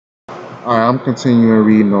Alright, I'm continuing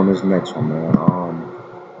reading on this next one, man.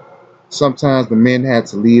 Sometimes the men had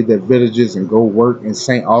to leave their villages and go work in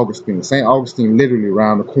St. Augustine. St. Augustine literally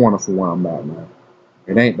around the corner from where I'm at, man.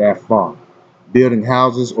 It ain't that far. Building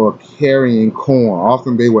houses or carrying corn.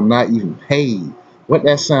 Often they were not even paid. What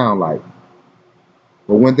that sound like?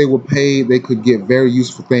 But when they were paid, they could get very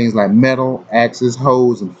useful things like metal, axes,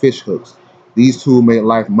 hoes, and fish hooks. These tools made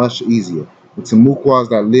life much easier. The Timucuas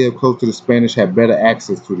that lived close to the Spanish had better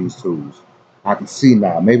access to these tools. I can see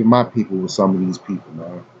now. Maybe my people were some of these people,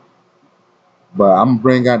 man. But I'm gonna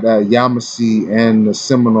bring out the Yamasee and the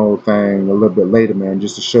Seminole thing a little bit later, man,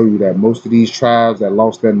 just to show you that most of these tribes that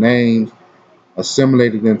lost their names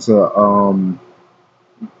assimilated into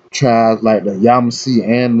tribes like the Yamasee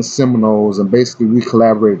and the Seminoles, and basically we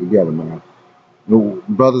collaborated together, man. New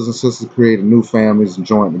brothers and sisters created new families and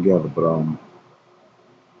joined together. But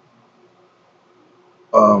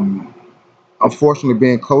um, unfortunately,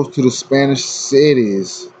 being close to the Spanish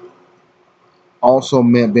cities also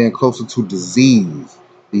meant being closer to disease.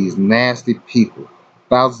 These nasty people.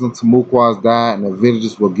 Thousands of Timucuas died, and the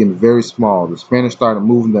villages were getting very small. The Spanish started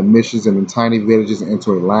moving their missions and tiny villages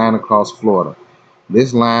into a line across Florida.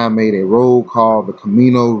 This line made a road called the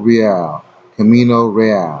Camino Real,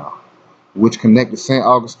 which connected St.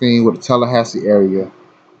 Augustine with the Tallahassee area.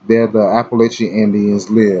 There the Appalachian Indians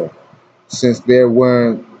lived. Since there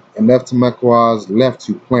weren't enough Timucuas left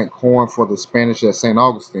to plant corn for the Spanish at St.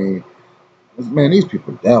 Augustine, man, these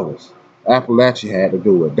people devils. Appalachia had to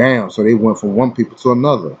do it. Damn, so they went from one people to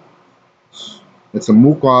another. The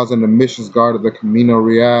Timucuas and the missions guarded the Camino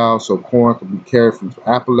Real so corn could be carried from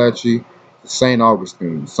Appalachia to St.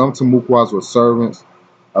 Augustine. Some Timucuas were servants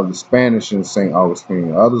of the Spanish in St.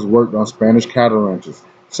 Augustine. Others worked on Spanish cattle ranches.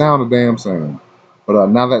 Sound the damn same. But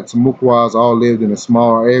now that Timucuas all lived in a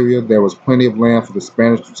small area, there was plenty of land for the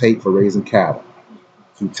Spanish to take for raising cattle.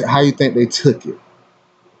 So how you think they took it?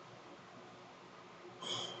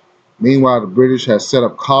 Meanwhile, the British had set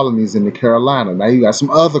up colonies in the Carolina. Now you got some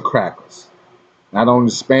other crackers. Not only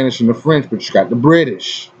the Spanish and the French, but you got the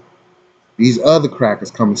British. These other crackers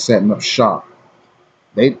coming setting up shop.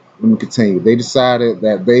 Let me continue. They decided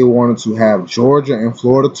that they wanted to have Georgia and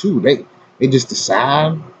Florida too. They just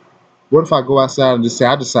decide. What if I go outside and just say,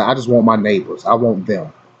 I just want my neighbors. I want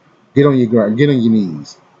them. Get on your ground. Get on your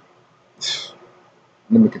knees.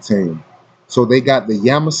 Let me continue. So they got the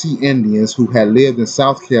Yamasee Indians who had lived in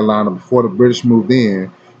South Carolina before the British moved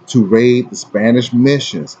in to raid the Spanish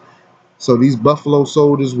missions. So these Buffalo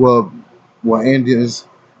soldiers were Indians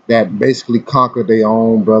that basically conquered their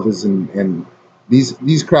own brothers, and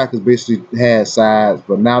these crackers basically had sides,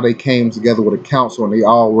 but now they came together with a council and they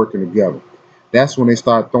all working together. That's when they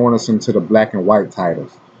start throwing us into the black and white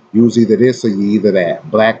titles. You was either this or you either that,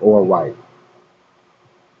 black or white.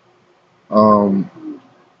 Um,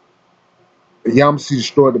 Yamasee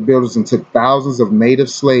destroyed the buildings and took thousands of native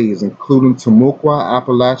slaves, including Timucua,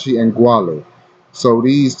 Appalachia, and Guale. So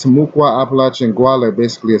these Timucua, Appalachia, and Guale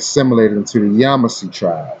basically assimilated into the Yamasee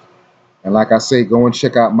tribe. And like I say, go and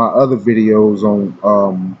check out my other videos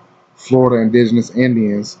on Florida indigenous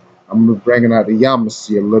Indians. I'm gonna be bringing out the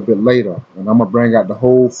Yamasee a little bit later, and I'm gonna bring out the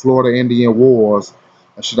whole Florida Indian Wars,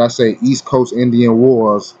 or should I say East Coast Indian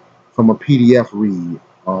Wars, from a PDF read,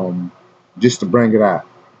 just to bring it out.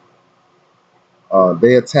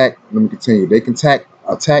 They attack. Let me continue. They can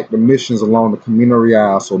attack the missions along the Camino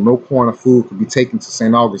Real, so no corn or food could be taken to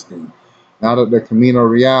St. Augustine. Now that the Camino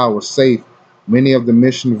Real was safe, many of the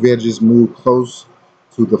mission villages moved close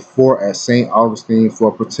to the fort at St. Augustine for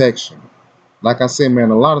protection. Like I said,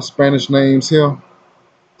 man, a lot of Spanish names here.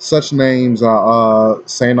 Such names are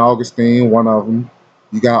St. Augustine, one of them.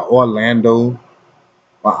 You got Orlando.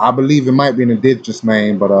 I believe it might be an indigenous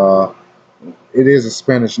name, but it is a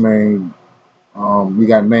Spanish name. We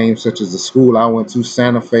got names such as the school I went to,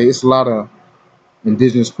 Santa Fe. It's a lot of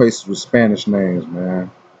indigenous places with Spanish names,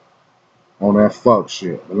 man, on that fuck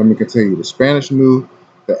shit. But let me continue. The Spanish knew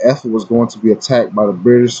the effort was going to be attacked by the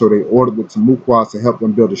British, so they ordered the Timucuas to help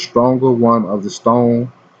them build a stronger one of the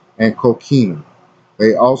stone and coquina.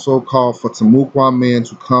 They also called for Timucua men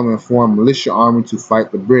to come and form a militia army to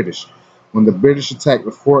fight the British. When the British attacked,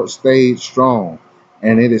 the fort stayed strong,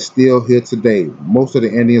 and it is still here today. Most of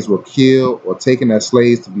the Indians were killed or taken as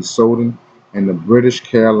slaves to be sold in the British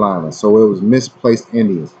Carolina, so it was misplaced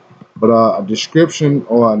Indians. But a description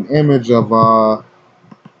or an image of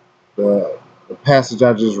the passage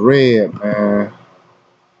I just read, man,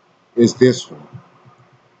 is this one.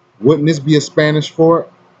 Wouldn't this be a Spanish fort?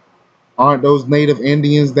 Aren't those native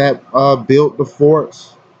Indians that built the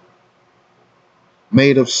forts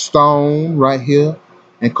made of stone right here?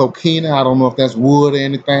 And coquina, I don't know if that's wood or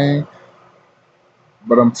anything.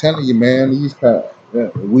 But I'm telling you, man,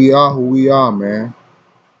 we are who we are, man.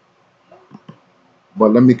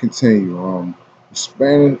 But let me continue.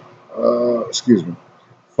 Spanish, excuse me.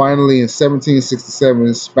 Finally, in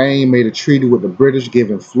 1767, Spain made a treaty with the British,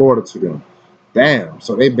 giving Florida to them. Damn.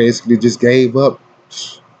 So they basically just gave up.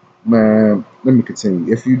 Man, let me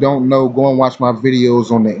continue. If you don't know, go and watch my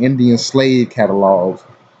videos on the Indian slave catalogs,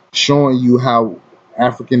 showing you how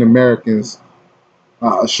African Americans,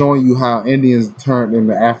 showing you how Indians turned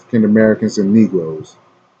into African Americans and Negroes.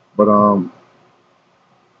 But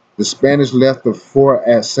the Spanish left the fort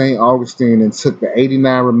at St. Augustine and took the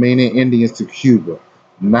 89 remaining Indians to Cuba,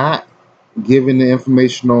 not giving the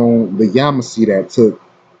information on the Yamasee that took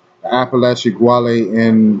the Appalachia, Guale,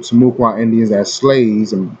 and Timucua Indians as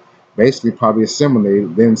slaves and basically probably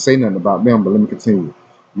assimilated. Didn't say nothing about them, but let me continue.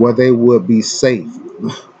 Where they would be safe.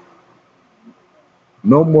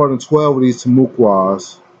 No more than 12 of these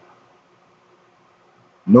Timucuas,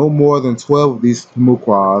 no more than 12 of these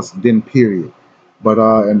Timucuas, then period. But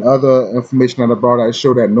and other information that I brought out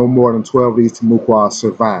showed that no more than 12 of these Timucuas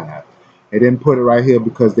survived. They didn't put it right here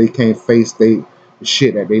because they can't face the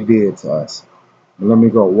shit that they did to us. Let me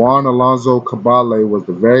go. Juan Alonso Cabale was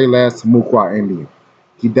the very last Timucua Indian.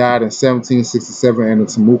 He died in 1767, and the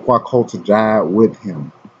Timucua culture died with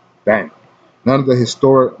him. Bang. None of the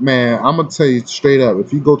historic, man, I'm going to tell you straight up.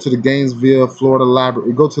 If you go to the Gainesville, Florida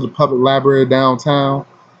library, go to the public library downtown,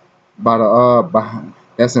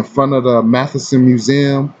 that's in front of the Matheson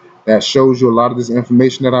Museum, that shows you a lot of this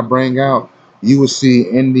information that I bring out. You will see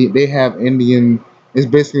Indian, they have Indian, it's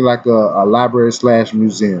basically like a library slash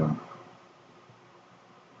museum.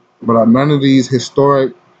 But none of these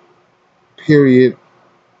period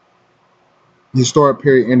historic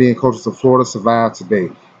period Indian cultures of Florida survive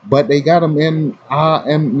today. But they got them in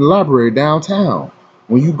the library downtown.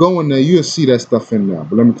 When you go in there, you'll see that stuff in there.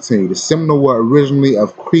 But let me continue. The Seminole were originally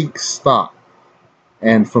of Creek stock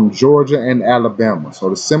and from Georgia and Alabama. So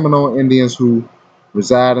the Seminole Indians who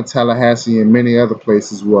reside in Tallahassee and many other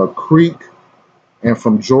places were Creek and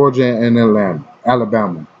from Georgia and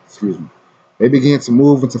Alabama. Excuse me. They began to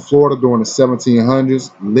move into Florida during the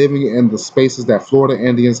 1700s, living in the spaces that Florida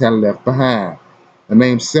Indians had left behind. The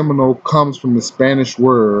name Seminole comes from the Spanish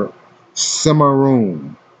word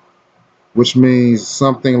cimarron, which means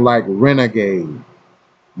something like renegade.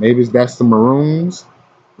 Maybe that's the Maroons.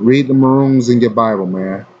 Read the Maroons in your Bible,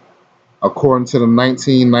 man. According to the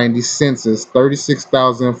 1990 census,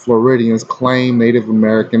 36,000 Floridians claim Native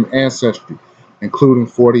American ancestry, including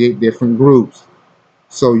 48 different groups.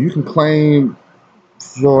 So you can claim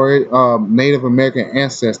Native American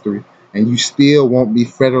ancestry, and you still won't be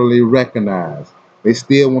federally recognized. They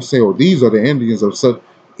still won't say, "Oh, these are the Indians of such,"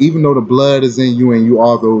 even though the blood is in you and you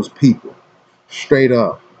are those people, straight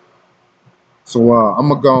up. So I'm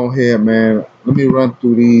gonna go ahead, man. Let me run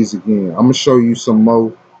through these again. I'm gonna show you some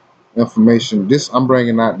more information. This I'm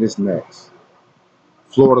bringing out this next.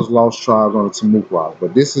 Florida's lost tribes on the Timucua,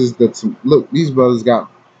 but this is look. These brothers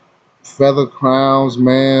got feather crowns,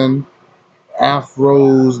 man.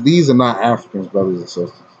 Afros. These are not Africans, brothers and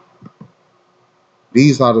sisters.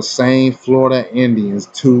 These are the same Florida Indians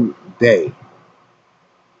today.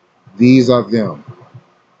 These are them.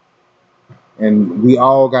 And we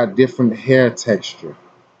all got different hair texture.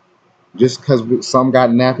 Just because some got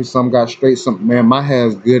nappy, some got straight, some, man, my hair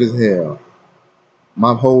is good as hell.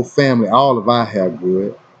 My whole family, all of our hair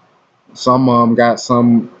good. Some of them got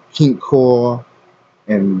some kink core,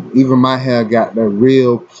 and even my hair got the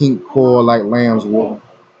real kink core like lamb's wool.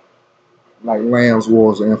 Like lamb's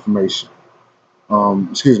wool's information.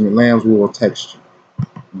 Excuse me, lamb's wool texture.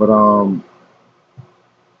 But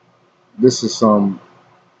this is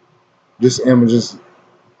this images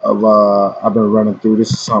of I've been running through.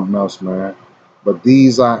 This is something else, man. But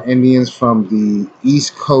these are Indians from the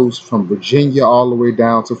East Coast, from Virginia all the way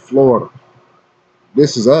down to Florida.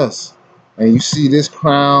 This is us. And you see this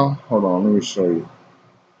crown. Hold on, let me show you.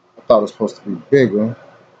 I thought it was supposed to be bigger.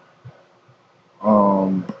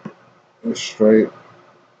 It's straight.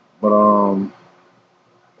 But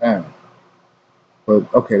damn.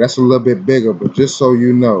 But okay, that's a little bit bigger. But just so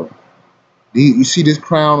you know, you see this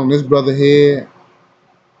crown on this brother head?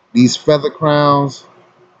 These feather crowns.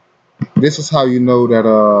 This is how you know that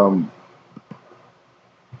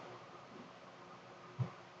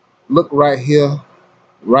look right here.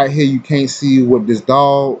 Right here, you can't see what this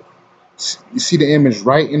dog. You see the image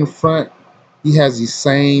right in front? He has the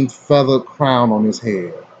same feather crown on his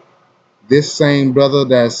head. This same brother,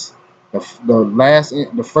 that's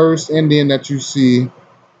the first Indian that you see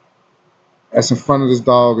that's in front of this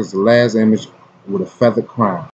dog, is the last image with a feather crown.